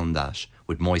around that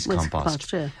with moist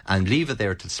compost. And leave it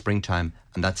there till springtime,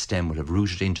 and that stem will have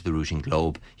rooted into the rooting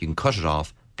globe. You can cut it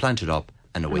off, plant it up,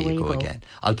 and away you go again.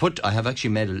 I have actually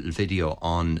made a little video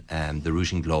on the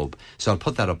rooting globe, so I'll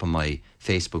put that up on my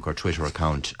Facebook or Twitter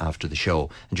account after the show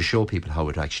and just show people how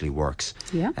it actually works.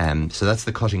 Yeah. So that's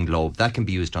the cutting globe. That can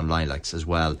be used on lilacs as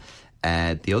well.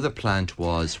 The other plant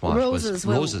was what? Roses.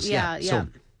 Roses, yeah. So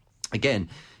again,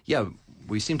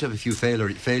 we seem to have a few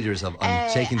failures on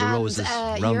taking the roses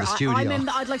around the studio.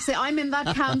 I'd like to say I'm in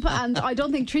that camp, and I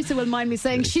don't think Teresa will mind me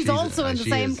saying she's also in the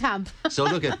same camp. So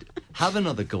look, have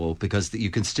another go, because you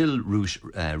can still root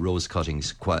rose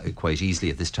cuttings quite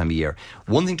easily at this time of year.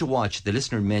 One thing to watch: the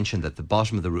listener mentioned that the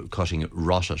bottom of the root cutting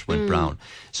rotted, went brown.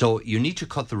 So you need to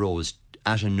cut the rose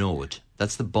at a node.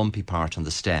 That's the bumpy part on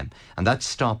the stem, and that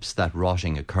stops that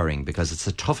rotting occurring, because it's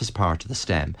the toughest part of the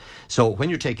stem. So when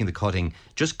you're taking the cutting,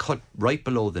 just cut right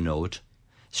below the node,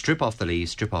 strip off the leaves,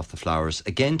 strip off the flowers.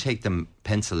 Again, take them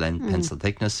pencil length, pencil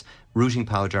thickness, rooting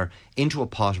powder, into a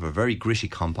pot of a very gritty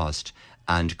compost,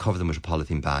 and cover them with a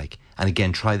polythene bag. And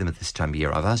again, try them at this time of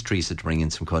year. I've asked Teresa to bring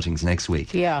in some cuttings next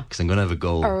week. Yeah. Because I'm going to have a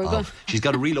go. She's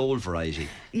got a real old variety.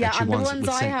 Yeah, and the ones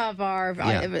I have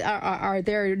are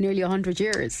there nearly 100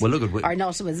 years. Well, look, or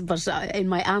not, but in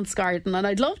my aunt's garden, and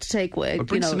I'd love to take away. Well,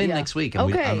 bring some in next week,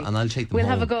 and and I'll take them home.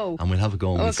 We'll have a go. And we'll have a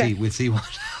go, and we'll see what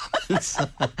happens.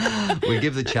 We'll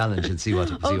give the challenge and see what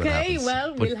happens. Okay,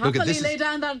 well, we'll happily lay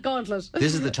down that gauntlet.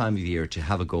 This is the time of year to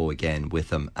have a go again with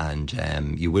them,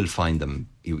 and you will find them.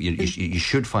 You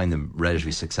should find them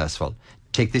relatively successful.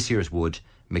 Take this year's wood,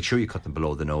 make sure you cut them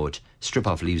below the node, strip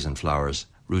off leaves and flowers,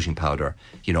 rooting powder,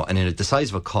 and in the size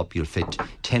of a cup, you'll fit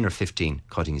 10 or 15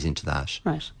 cuttings into that.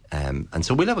 Right. And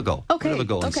so we'll have a go. Okay. We'll have a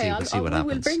go and see what happens.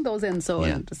 We'll bring those in,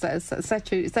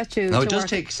 set you. No, it does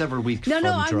take several weeks. No,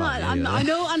 I'm not. I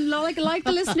know, and like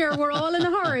the listener, we're all in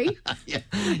a hurry. Yeah,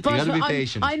 you got to be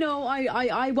patient. I know.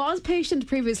 I was patient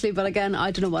previously, but again,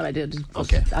 I don't know what I did.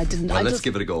 Okay, I didn't. Well, let's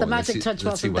give it a go. The magic touch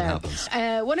wasn't there. Let's see what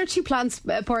happens. One or two plants.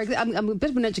 I'm a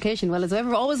bit of an education. Well, it's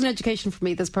always an education for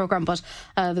me, this programme. But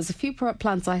there's a few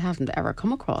plants I haven't ever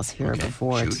come across here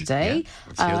before today. Yeah,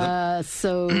 let's hear them.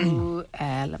 So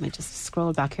let me just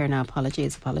scroll back here now.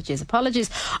 Apologies. A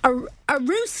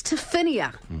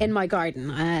Roostophinia in my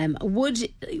garden.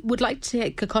 Would like to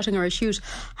take a cutting or a shoot.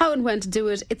 How and when to do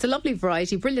it? It's a lovely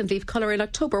variety, brilliant leaf colour in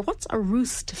October. What's a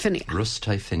Roostophinia?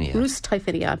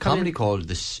 Roostophinia. Commonly called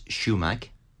the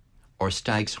sumac or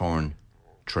stag's horn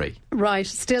tree. Right,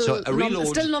 still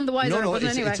none the wiser. No,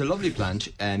 anyway. It's a lovely plant.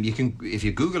 You can, if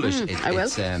you Google it, I will.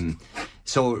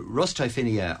 So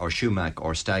Roostophinia or sumac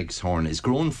or stag's horn is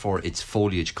grown for its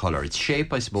foliage colour, its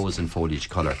shape, I suppose, and foliage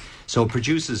colour. So it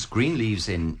produces green leaves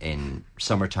in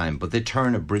summertime, but they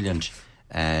turn a brilliant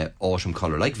autumn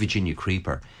colour, like Virginia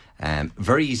creeper.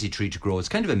 Very easy tree to grow. It's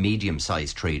kind of a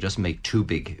medium-sized tree. It doesn't make too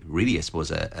big. Really, I suppose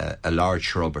a large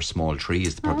shrub or small tree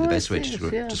is probably the best way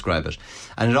to describe it.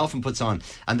 And it often puts on,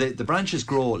 and the branches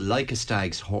grow like a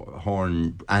stag's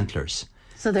horn antlers.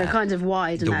 So they're kind of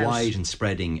wide and they're wide and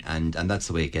spreading, and that's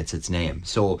the way it gets its name.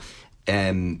 So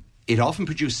it often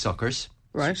produces suckers.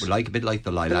 Right. So a bit like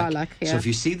the lilac. Yeah. So if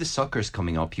you see the suckers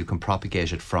coming up, you can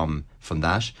propagate it from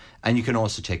that, and you can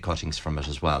also take cuttings from it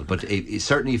as well. But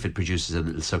certainly if it produces a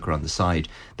little sucker on the side,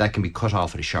 that can be cut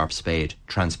off with a sharp spade,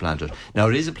 transplanted. Now,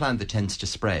 it is a plant that tends to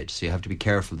spread, so you have to be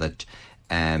careful that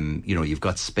you've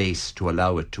got space to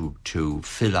allow it to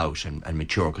fill out and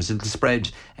mature, because it'll spread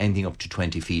anything up to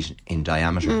 20 feet in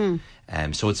diameter.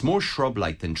 So it's more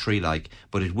shrub-like than tree-like,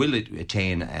 but it will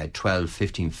attain a 12,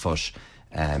 15-foot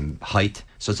height.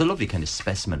 So it's a lovely kind of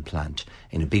specimen plant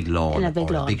in a big lawn a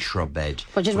big shrub bed.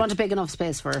 But you'd want a big enough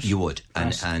space for it. You would.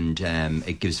 And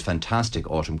it gives fantastic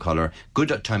autumn colour. Good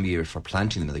time of year for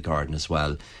planting them in the garden as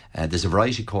well. There's a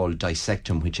variety called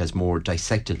Dissectum, which has more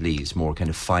dissected leaves, more kind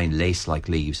of fine lace-like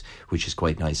leaves, which is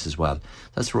quite nice as well.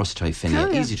 That's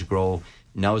Roostophinia. Easy to grow.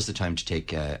 Now is the time to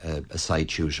take a side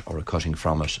shoot or a cutting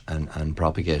from it and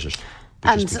propagate it.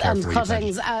 And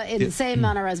cuttings in the same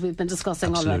manner as we've been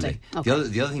discussing already. Okay.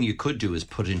 The other thing you could do is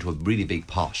put it into a really big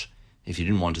pot. If you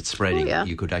didn't want it spreading,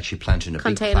 you could actually plant in a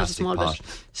big plastic pot,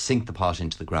 sink the pot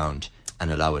into the ground,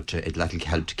 and allow it to. It'll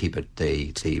help to keep it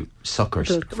the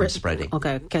suckers from spreading.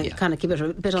 Okay, kind of keep it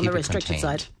a bit on the restricted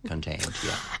side. Contained.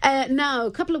 Now,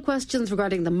 a couple of questions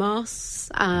regarding the moss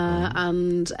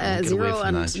and zero.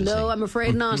 And no, I'm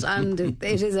afraid not. And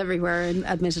it is everywhere,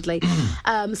 admittedly.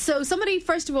 So somebody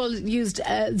first of all used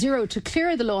zero to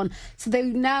clear the lawn. So they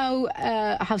now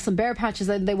have some bare patches,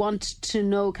 and they want to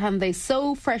know, can they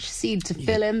sow fresh seed to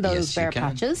fill in those bare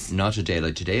patches? Not a day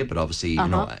like today, but obviously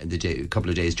a couple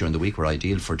of days during the week were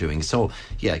ideal for doing so.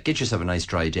 Get yourself a nice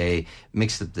dry day,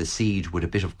 mix the seed with a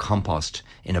bit of compost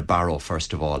in a barrow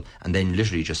first of all, and then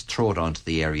literally just throw it onto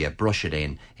the area, brush it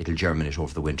in. It'll germinate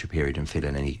over the winter period and fill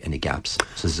in any gaps.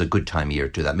 So this is a good time of year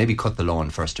to do that. Maybe cut the lawn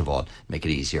first of all, make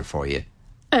it easier for you.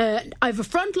 I have a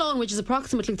front lawn which is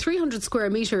approximately 300 square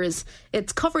metres.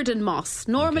 It's covered in moss.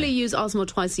 Normally use Osmo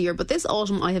twice a year, but this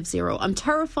autumn I have zero. I'm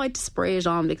terrified to spray it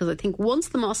on because I think once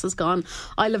the moss is gone,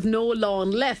 I'll have no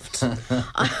lawn left.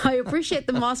 I appreciate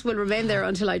the moss will remain there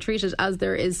until I treat it, as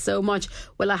there is so much.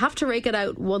 Will I have to rake it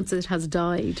out once it has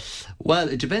died? Well,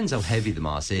 it depends how heavy the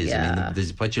moss is. Yeah. I mean,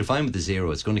 what you'll find with the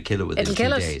zero, it's going to kill it within 2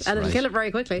 days. And it'll kill it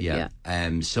very quickly. Yeah.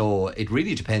 So it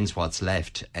really depends what's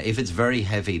left. If it's very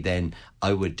heavy, then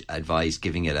I would advise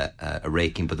giving it a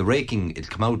raking. But the raking, it'll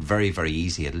come out very, very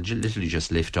easy. It'll literally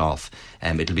just lift off.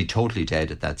 It'll be totally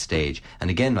dead at that stage. And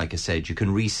again, like I said, you can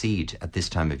reseed at this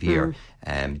time of year.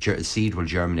 Seed will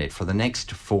germinate. For the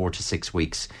next 4 to 6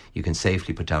 weeks, you can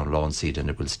safely put down lawn seed and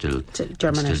it will still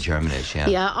germinate.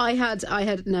 Yeah, I had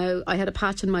a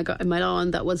patch in my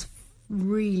lawn that was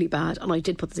really bad, and I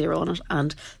did put the zero on it,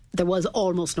 and there was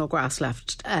almost no grass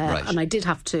left, and I did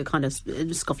have to kind of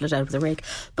scuffle it out with a rake,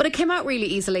 but it came out really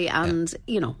easily, and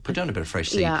put down a bit of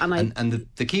fresh seed. Yeah, and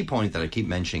the key point that I keep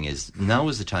mentioning is now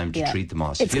is the time to treat the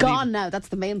moss. It's gone now. That's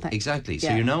the main thing. Exactly.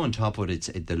 So you're now on top of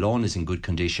it. The lawn is in good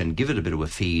condition. Give it a bit of a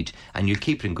feed, and you'll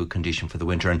keep it in good condition for the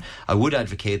winter. And I would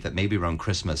advocate that maybe around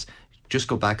Christmas, just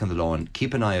go back on the lawn,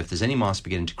 keep an eye if there's any moss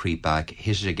beginning to creep back,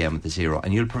 hit it again with the zero,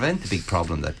 and you'll prevent the big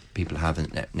problem that people have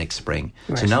next spring.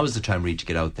 Right. So now is the time really to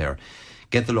get out there,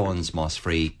 get the lawns moss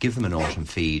free, give them an autumn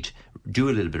feed, do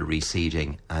a little bit of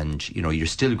reseeding, and you're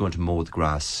still going to mow the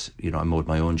grass. I mowed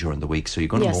my own during the week, so you're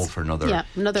going to mow for another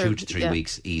 2 to 3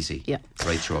 weeks easy,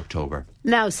 right through October.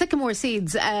 Now, sycamore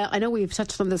seeds, I know we've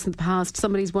touched on this in the past.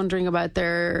 Somebody's wondering about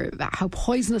how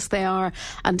poisonous they are,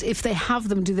 and if they have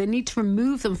them, do they need to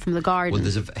remove them from the garden? Well,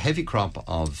 there's a heavy crop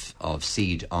of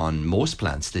seed on most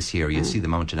plants this year. You see the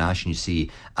mountain ash and you see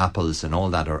apples and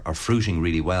all that are fruiting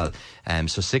really well.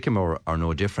 So sycamore are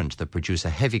no different. They produce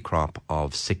a heavy crop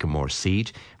of sycamore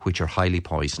seed, which are highly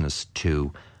poisonous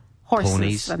to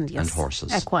ponies and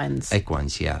horses.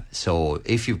 Equines, yeah. So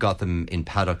if you've got them in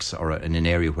paddocks or in an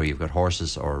area where you've got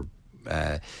horses or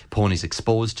ponies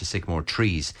exposed to sycamore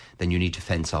trees, then you need to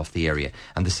fence off the area.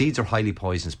 And the seeds are highly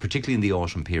poisonous, particularly in the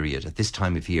autumn period, at this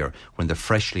time of year, when they're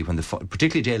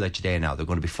particularly a day like today now, they're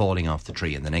going to be falling off the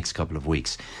tree in the next couple of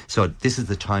weeks. So this is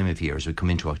the time of year as we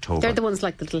come into October. They're the ones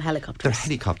like the little helicopters. They're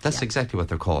helicopters. That's exactly what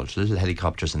they're called. Little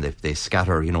helicopters, and they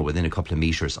scatter, within a couple of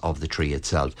metres of the tree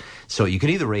itself. So you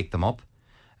can either rake them up,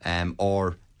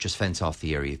 or just fence off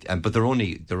the area. But they're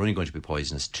only going to be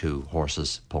poisonous to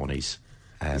horses, ponies.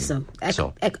 They're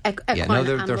fatal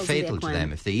to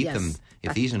them. If they eat them,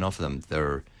 if they eat enough of them,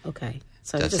 they're okay.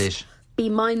 So that's it. Be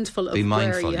mindful of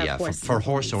where you have horses. For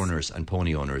horse owners and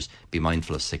pony owners, be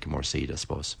mindful of sycamore seed, I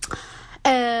suppose.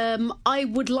 I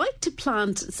would like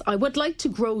to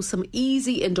grow some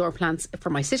easy indoor plants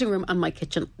for my sitting room and my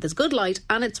kitchen. There's good light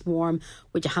and it's warm.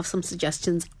 Would you have some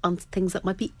suggestions on things that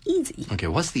might be easy? Okay,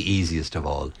 what's the easiest of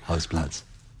all house plants?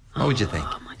 What would you think?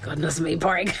 Oh my goodness me,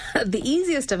 Porrick. The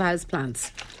easiest of house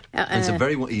plants. It's a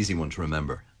very easy one to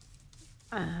remember.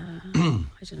 I don't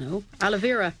know. Aloe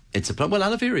vera.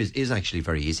 Aloe vera is actually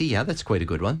very easy. Yeah, that's quite a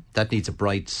good one. That needs a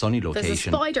bright, sunny location. There's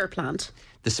a spider plant.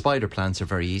 The spider plants are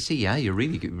very easy. Yeah, they're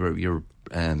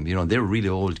really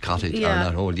old cottage, or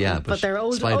not old, but they're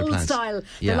old plants. Style.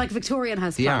 They're like Victorian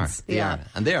house plants. They are,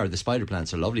 and the spider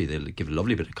plants are lovely. They'll give a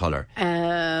lovely bit of colour.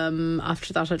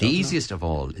 After that, the easiest of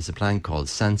all is a plant called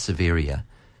Sansevieria,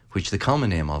 which the common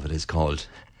name of it is called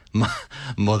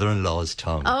mother-in-law's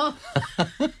tongue. Oh,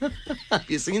 have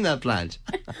you seen that plant?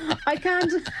 I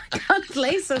can't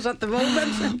place it at the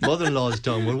moment. Mother-in-law's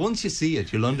tongue. Well, once you see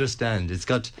it, you'll understand. It's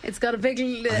got a big.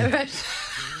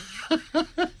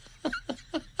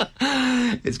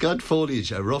 It's got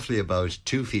foliage roughly about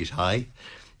 2 feet high,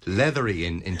 leathery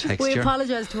in texture. We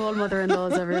apologise to all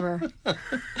mother-in-laws everywhere.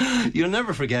 You'll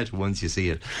never forget once you see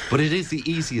it. But it is the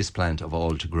easiest plant of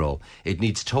all to grow. It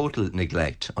needs total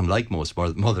neglect, unlike most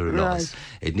mother-in-laws. Right.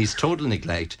 It needs total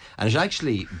neglect, and it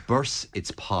actually bursts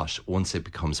its pot once it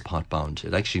becomes pot-bound.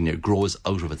 It actually grows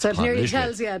out of its pot. So it nearly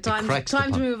tells you, time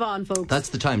to move on, folks. That's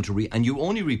the time to and you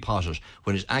only repot it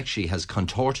when it actually has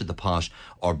contorted the pot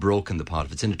or broken the pot.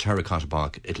 If it's in a terracotta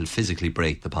pot, it'll physically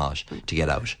break the pot to get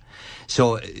out.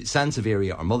 So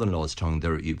Sansevieria, or mother-in-law's tongue,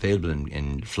 they're available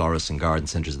in florists and garden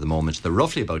centres at the moment. They're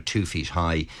roughly about 2 feet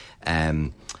high.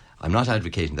 I'm not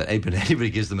advocating that anybody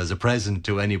gives them as a present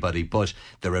to anybody, but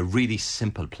they're a really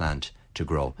simple plant to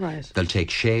grow. Right. They'll take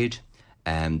shade,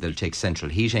 they'll take central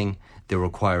heating. They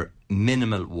require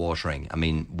minimal watering. I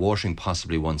mean, watering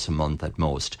possibly once a month at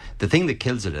most. The thing that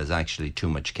kills it is actually too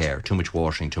much care, too much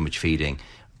watering, too much feeding,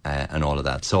 and all of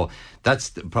that. So that's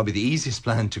probably the easiest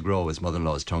plant to grow is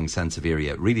mother-in-law's tongue,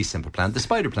 Sansevieria. Really simple plant. The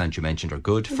spider plant you mentioned are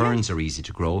good. Ferns are easy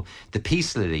to grow. The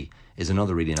peace lily is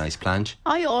another really nice plant.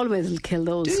 I always kill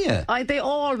those. Do you? They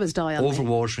always die on me.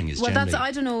 Overwatering is Well, generally...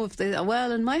 I don't know if they...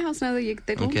 Well, in my house now, they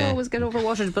don't always get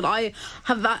overwatered, but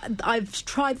I've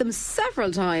tried them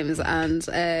several times, and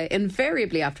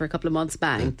invariably after a couple of months,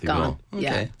 bang, gone. Go. Okay.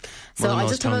 Yeah. So I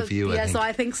just have for you, I think. so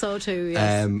I think so too.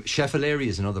 Yes. Scheffelaria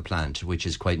is another plant which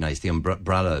is quite nice. The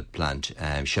umbrella plant,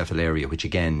 Scheffelaria, which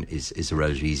again is a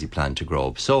relatively easy plant to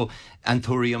grow. So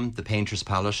Anthurium, the painter's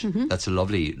palette, that's a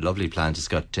lovely plant. It's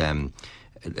got,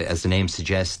 as the name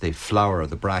suggests, the flower or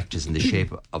the bract is in the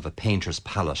shape of a painter's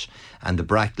palette, and the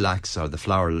bract lacks, or the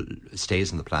flower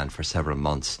stays in the plant for several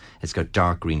months. It's got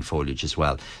dark green foliage as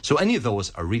well. So any of those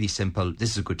are really simple.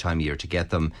 This is a good time of year to get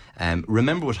them.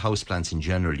 Remember, with houseplants in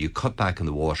general, you cut back on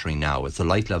the watering now. As the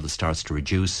light level starts to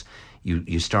reduce,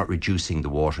 you start reducing the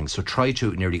watering. So try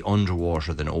to nearly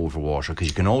underwater than overwater, because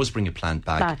you can always bring a plant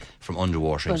back from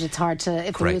underwatering. But it's hard to,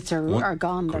 if the roots are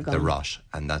gone, they're gone. They're rot,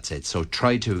 and that's it. So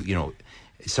try to,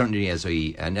 certainly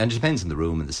and it depends on the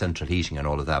room and the central heating and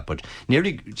all of that, but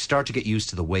nearly start to get used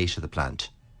to the weight of the plant.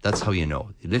 That's how you know.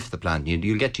 You lift the plant,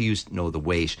 you'll get to know the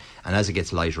weight, and as it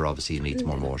gets lighter, obviously it needs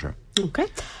more water. Okay.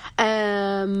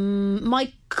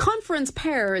 My conference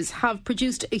pears have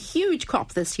produced a huge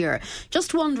crop this year.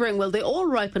 Just wondering, will they all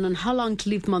ripen, and how long to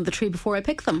leave them on the tree before I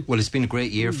pick them? Well, it's been a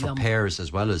great year for pears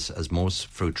as well as most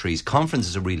fruit trees. Conference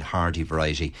is a real hardy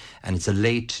variety, and it's a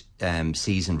late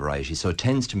season variety, so it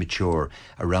tends to mature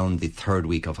around the third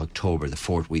week of October, the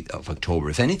fourth week of October.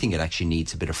 If anything, it actually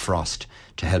needs a bit of frost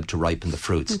to help to ripen the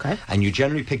fruits. Okay. And you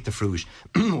generally pick the fruit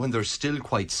when they're still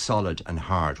quite solid and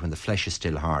hard, when the flesh is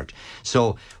still hard.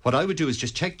 So what I would do is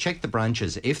just check the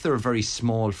branches. If there are very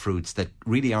small fruits that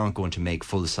really aren't going to make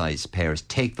full-size pears,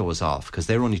 take those off, because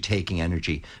they're only taking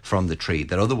energy from the tree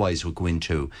that otherwise would go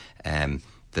into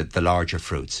the larger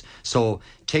fruits. So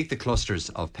take the clusters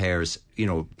of pears,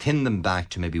 thin them back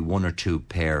to maybe 1 or 2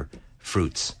 pear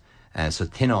fruits. So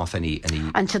thin off any.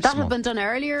 And should that have been done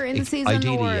earlier in the season?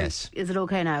 Ideally, or yes. Is it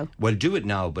okay now? Well, do it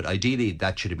now, but ideally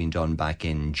that should have been done back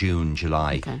in June,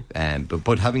 July. Okay.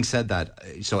 But having said that,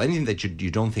 so anything that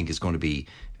you don't think is going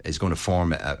to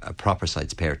form a proper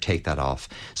sized pear, take that off.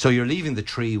 So you're leaving the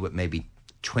tree with maybe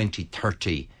 20,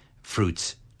 30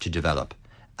 fruits to develop,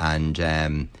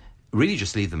 and really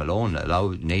just leave them alone.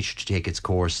 Allow nature to take its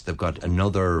course. They've got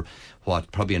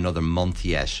probably another month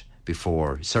yet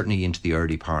before, certainly into the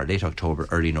late October,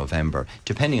 early November,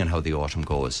 depending on how the autumn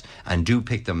goes. And do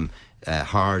pick them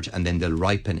hard, and then they'll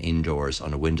ripen indoors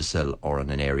on a windowsill or on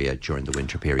an area during the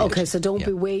winter period. Okay, so don't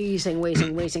be waiting,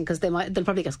 because they'll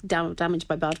probably get damaged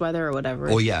by bad weather or whatever.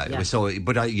 Oh yeah. So,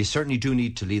 but you certainly do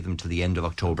need to leave them till the end of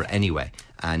October anyway.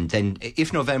 And then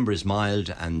if November is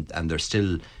mild and they're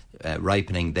still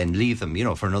ripening, then leave them,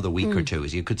 for another week or two.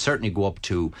 So you could certainly go up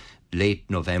to late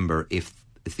November if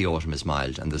the autumn is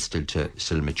mild, and they'll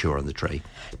still mature on the tree.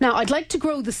 Now, I'd like to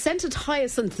grow the scented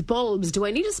hyacinth bulbs. Do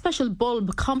I need a special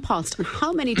bulb compost, and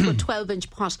how many to a 12-inch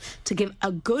pot to give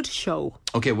a good show?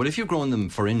 Okay, well, if you're growing them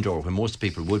for indoor, when most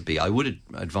people would be, I would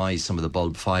advise some of the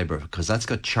bulb fibre, because that's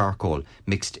got charcoal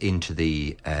mixed into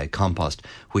the compost,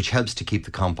 which helps to keep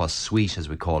the compost sweet, as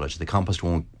we call it. The compost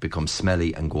won't become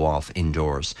smelly and go off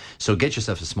indoors. So get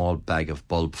yourself a small bag of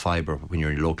bulb fibre when you're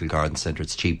in your local garden centre.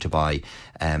 It's cheap to buy,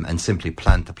 and simply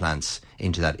plant the plants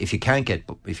into that. If you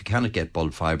cannot get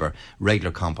bulb fibre,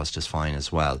 regular compost is fine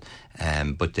as well.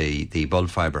 But the bulb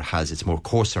fibre it's more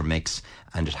coarser mix,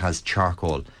 and it has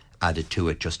charcoal added to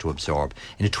it just to absorb.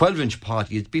 In a 12-inch pot,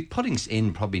 you'd be putting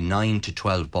in probably 9 to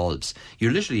 12 bulbs.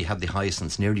 You literally have the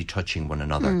hyacinths nearly touching one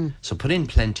another. So put in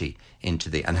plenty and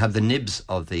have the nibs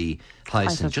of the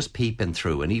hyacinth just peeping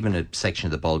through, and even a section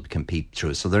of the bulb can peep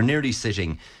through. So they're nearly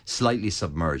sitting slightly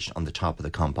submerged on the top of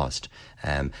the compost.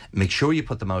 Make sure you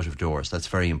put them out of doors. That's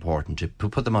very important, to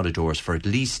put them out of doors for at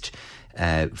least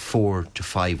 4 to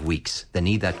 5 weeks. They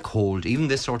need that cold, even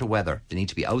this sort of weather. They need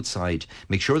to be outside.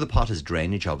 Make sure the pot has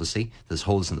drainage, obviously. There's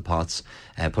holes in the pots.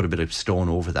 Put a bit of stone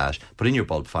over that. Put in your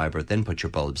bulb fibre, then put your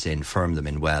bulbs in, firm them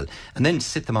in well, and then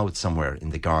sit them out somewhere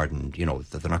in the garden,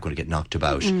 that they're not going to get knocked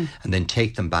about, and then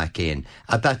take them back in.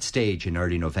 At that stage in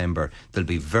early November, they'll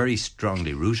be very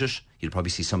strongly rooted. You'll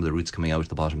probably see some of the roots coming out at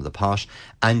the bottom of the pot,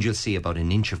 and you'll see about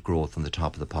an inch of growth on the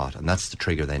top of the pot, and that's the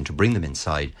trigger then to bring them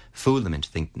inside, fool them into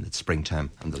thinking it's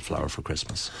springtime, and they'll flower for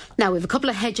Christmas. Now, we have a couple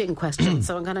of hedging questions,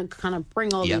 so I'm going to kind of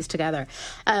bring all these together.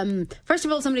 First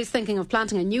of all, somebody's thinking of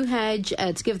planting a new hedge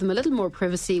to give them a little more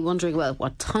privacy, wondering, well,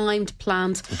 what time to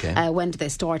plant, when do they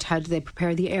start, how do they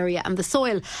prepare the area and the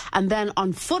soil. And then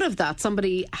on foot of that,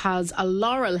 somebody has a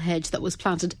laurel hedge that was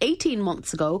planted 18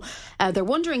 months ago. They're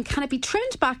wondering, can it be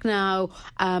trimmed back now?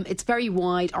 It's very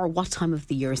wide, or what time of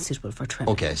the year is suitable for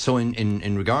trimming? Okay, so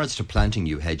in regards to planting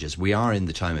new hedges, we are in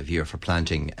the time of year for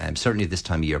planting. Certainly this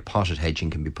time of year, potted hedging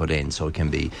can be put in, so it can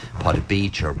be potted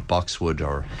beech or boxwood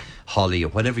or holly or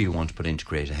whatever you want to put in to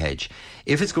create a hedge.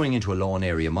 If it's going into a lawn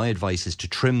area, my advice is to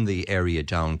trim the area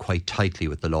down quite tightly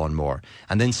with the lawnmower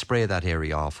and then spray that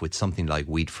area off with something like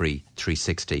Weed Free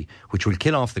 360, which will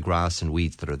kill off the grass and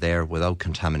weeds that are there without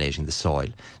contaminating the soil.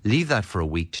 Leave that for a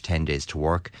week to 10 days to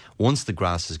work. Once the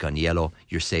grass has gone yellow,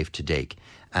 you're safe to dig.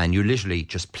 And you literally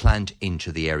just plant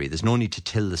into the area. There's no need to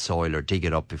till the soil or dig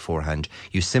it up beforehand.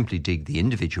 You simply dig the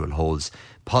individual holes,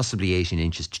 possibly 18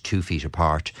 inches to 2 feet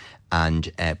apart,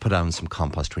 and put down some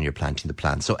compost when you're planting the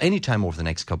plant. So anytime over the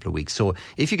next couple of weeks. So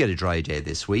if you get a dry day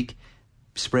this week,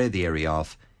 spray the area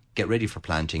off, get ready for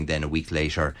planting, then a week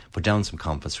later, put down some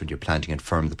compost when you're planting and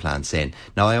firm the plants in.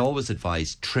 Now, I always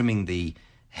advise trimming the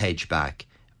hedge back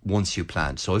once you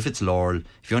plant. So if it's laurel,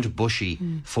 if you want a bushy,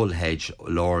 full hedge,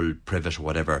 laurel, privet or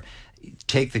whatever,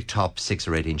 take the top 6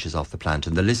 or 8 inches off the plant.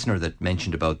 And the listener that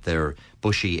mentioned about their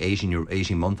bushy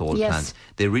 18-month-old plants,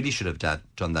 they really should have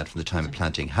done that from the time of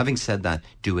planting. Having said that,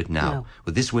 do it now. No.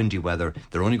 With this windy weather,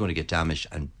 they're only going to get damaged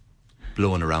and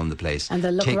blown around the place. And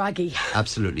they'll look raggy.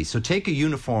 Absolutely. So take a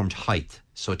uniformed height.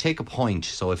 So take a point.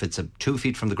 So if it's 2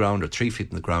 feet from the ground or 3 feet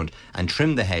from the ground, and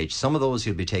trim the hedge. Some of those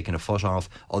you'll be taking a foot off,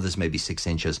 others maybe 6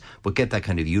 inches, but get that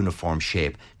kind of uniform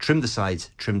shape. Trim the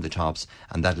sides, trim the tops,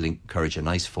 and that'll encourage a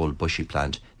nice full bushy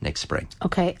plant next spring.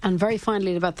 Okay, and very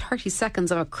finally, in about 30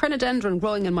 seconds, I have a crenodendron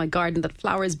growing in my garden that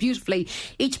flowers beautifully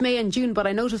each May and June, but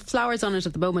I noticed flowers on it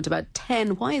at the moment, about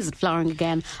 10. Why is it flowering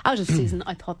again? Out of season.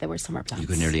 I thought they were summer plants. You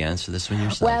could nearly answer this one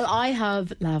yourself. Well, I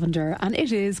have lavender, and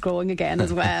it is growing again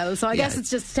as well. So I guess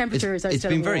it's just temperatures are still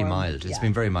been very warm. mild. It's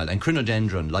been very mild. And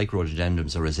crenodendron, like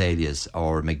rhododendrons or azaleas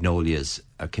or magnolias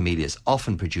or camellias,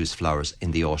 often produce flowers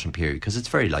in the autumn period because it's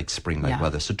very like spring-like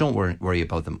weather. So don't worry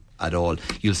about them at all.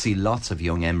 You'll see lots of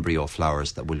young embryo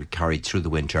flowers that will be carried through the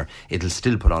winter. It'll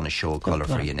still put on a show colour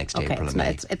for you next April and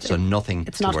May. So nothing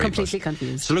it's to not worry completely about.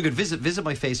 confused. So look, visit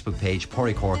my Facebook page,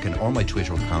 Pádraig Corkin, or my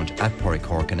Twitter account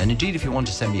 @Pádraig And indeed, if you want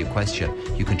to send me a question,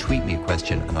 you can tweet me a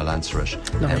question and I'll answer it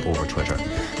over Twitter.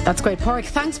 That's great, Pádraig.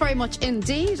 Thanks very much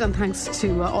indeed, and thanks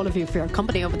to all of you for your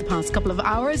company over the past couple of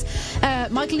hours.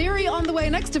 Michael Leary on the way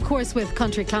next, of course, with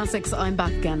Country Classics. I'm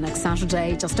back again next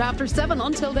Saturday, just after 7.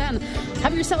 Until then,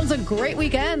 have yourselves a great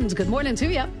weekend. Good morning to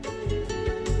you.